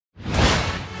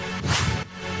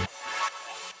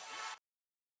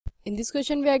In this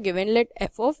question we are given let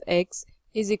f of x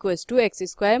is equals to x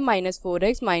square minus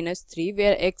 4x minus 3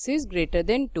 where x is greater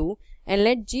than 2 and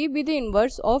let g be the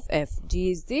inverse of f.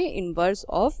 G is the inverse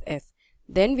of f.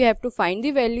 Then we have to find the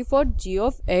value for g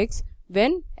of x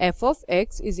when f of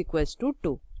x is equals to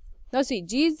 2. Now see,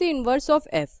 g is the inverse of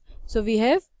f. So we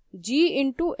have g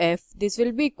into f. This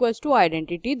will be equals to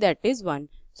identity, that is 1.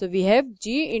 So we have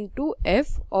g into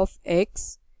f of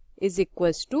x is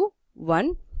equals to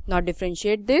 1. Now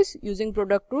differentiate this using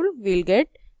product rule. We will get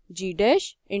g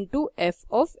dash into f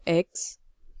of x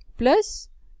plus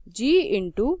g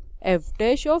into f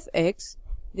dash of x.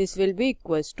 This will be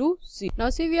equals to c. Now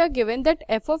see, we are given that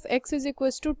f of x is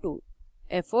equals to 2.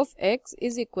 F of x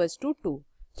is equals to 2.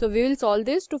 So we will solve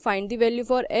this to find the value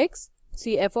for x.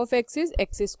 See, f of x is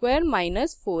x square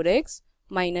minus 4x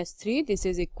minus 3. This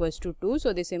is equals to 2.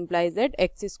 So this implies that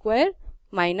x square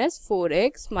minus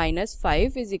 4x minus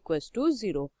 5 is equals to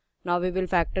 0. Now we will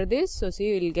factor this. So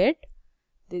see, we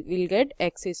will get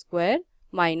x square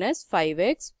minus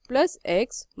 5x plus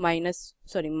x minus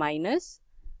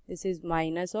this is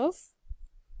minus of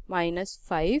minus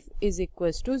 5 is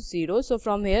equals to 0. So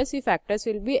from here see, factors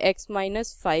will be x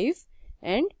minus 5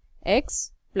 and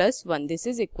x plus 1. This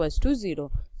is equals to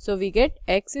 0. So we get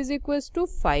x is equals to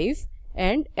 5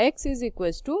 and x is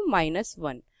equals to minus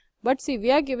 1. But see,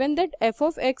 we are given that f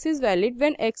of x is valid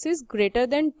when x is greater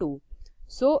than 2.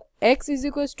 So x is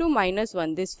equals to minus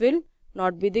 1. This will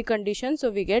not be the condition. So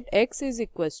we get x is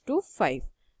equals to 5.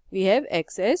 We have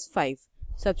x as 5.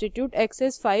 Substitute x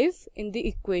as 5 in the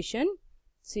equation.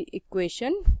 See,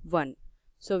 equation 1.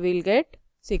 So we'll get,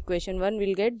 see, equation 1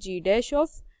 will get g dash of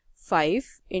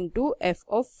 5 into f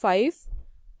of 5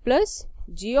 plus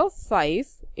g of 5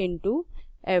 into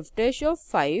f dash of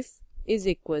 5 is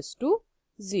equals to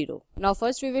 0. Now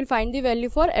first we will find the value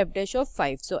for f dash of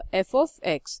 5. So f of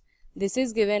x, this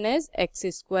is given as x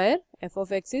square. F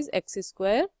of x is x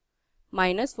square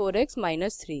minus 4x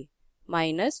minus 3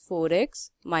 minus 4x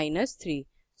minus 3.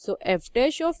 So f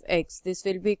dash of x, this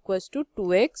will be equals to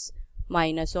 2x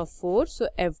minus of 4. So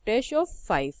f dash of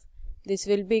 5, this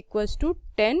will be equals to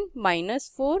 10 minus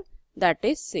 4, that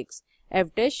is 6.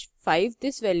 F dash 5,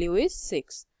 this value is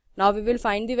 6. Now we will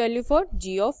find the value for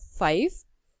g of 5.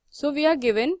 So we are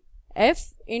given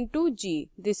f into g,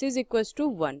 this is equals to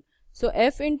 1. So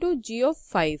f into g of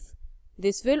 5,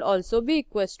 this will also be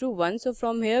equals to 1. So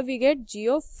from here we get g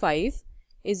of 5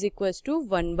 is equals to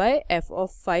 1 by f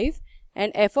of 5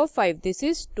 and f of 5, this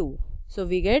is 2. So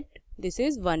we get this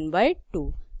is 1 by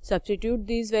 2. Substitute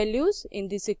these values in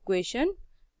this equation,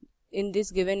 in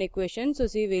this given equation. So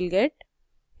see, we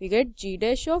get g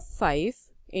dash of 5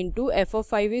 into f of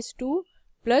 5 is 2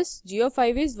 plus g of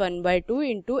 5 is 1 by 2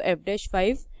 into f dash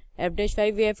 5. F dash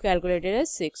 5 we have calculated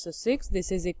as 6. So 6,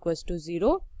 this is equals to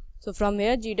 0. So from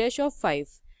here g dash of 5,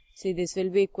 see, this will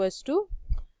be equals to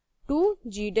 2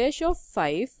 g dash of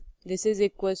 5. This is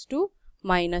equals to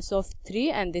minus of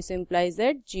 3 and this implies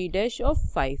that g dash of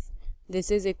 5, this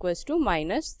is equals to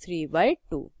minus 3 by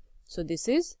 2. So this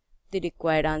is the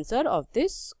required answer of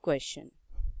this question.